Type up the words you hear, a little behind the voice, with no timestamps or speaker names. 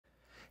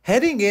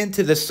Heading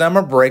into the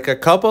summer break a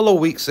couple of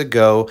weeks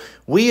ago,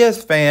 we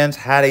as fans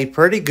had a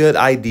pretty good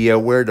idea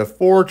where the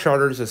four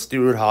charters of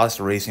Stewart-Haas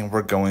Racing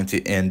were going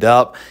to end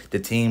up. The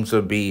teams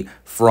would be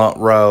Front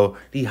Row,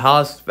 the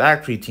Haas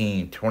Factory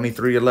Team,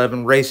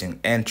 2311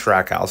 Racing, and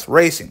Trackhouse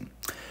Racing.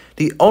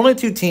 The only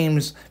two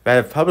teams that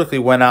have publicly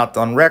went out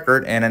on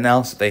record and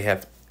announced that they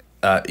have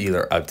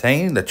either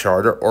obtained the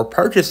charter or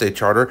purchased a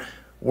charter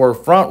were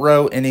Front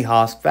Row and the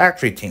Haas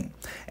Factory Team.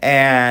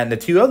 And the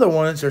two other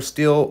ones are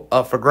still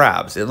up for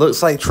grabs. It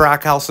looks like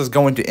Trackhouse is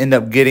going to end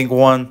up getting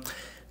one.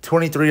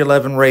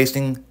 2311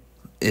 Racing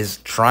is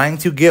trying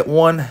to get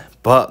one,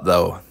 but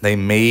though they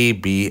may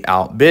be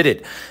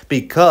outbidded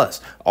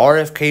because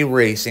RFK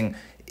Racing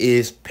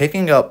is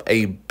picking up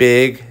a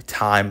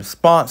big-time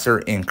sponsor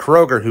in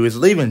Kroger, who is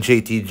leaving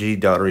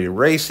JTG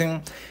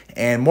Racing,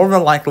 and more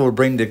than likely will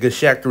bring the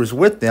Geschäfters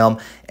with them,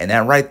 and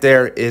that right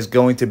there is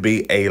going to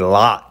be a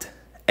lot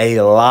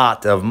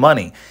of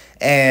money.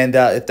 And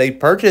if they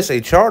purchase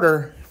a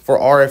charter for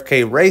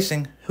RFK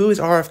Racing, who is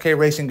RFK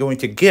Racing going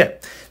to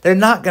get? They're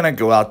not going to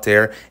go out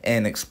there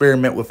and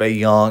experiment with a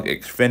young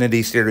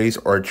Xfinity Series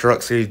or a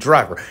Truck Series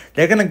driver.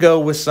 They're going to go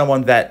with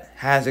someone that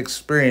has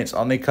experience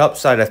on the Cup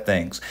side of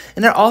things.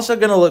 And they're also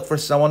going to look for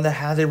someone that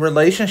has a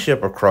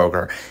relationship with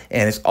Kroger.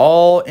 And it's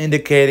all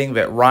indicating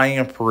that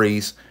Ryan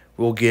Preece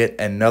will get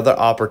another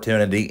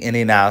opportunity in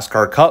the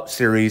NASCAR Cup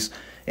Series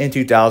in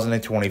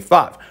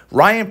 2025.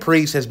 Ryan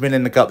Preece has been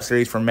in the Cup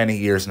Series for many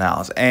years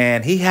now,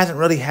 and he hasn't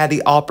really had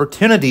the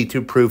opportunity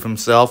to prove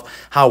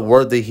himself how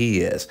worthy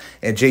he is.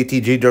 And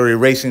JTG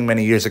Racing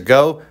many years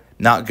ago,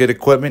 not good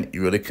equipment,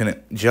 you really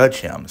couldn't judge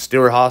him.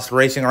 Stewart-Haas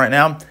Racing right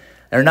now,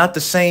 they're not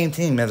the same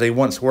team as they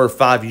once were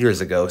 5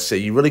 years ago, so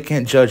you really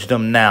can't judge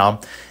them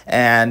now.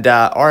 And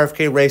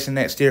RFK Racing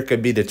next year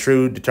could be the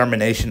true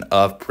determination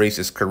of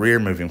Preece's career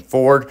moving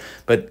forward,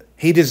 but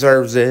he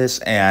deserves this,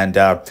 and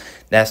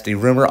that's the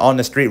rumor on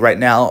the street right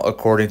now,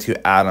 according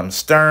to Adam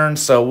Stern.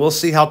 So we'll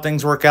see how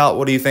things work out.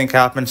 What do you think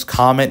happens?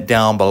 Comment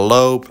down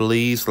below.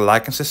 Please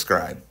like and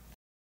subscribe.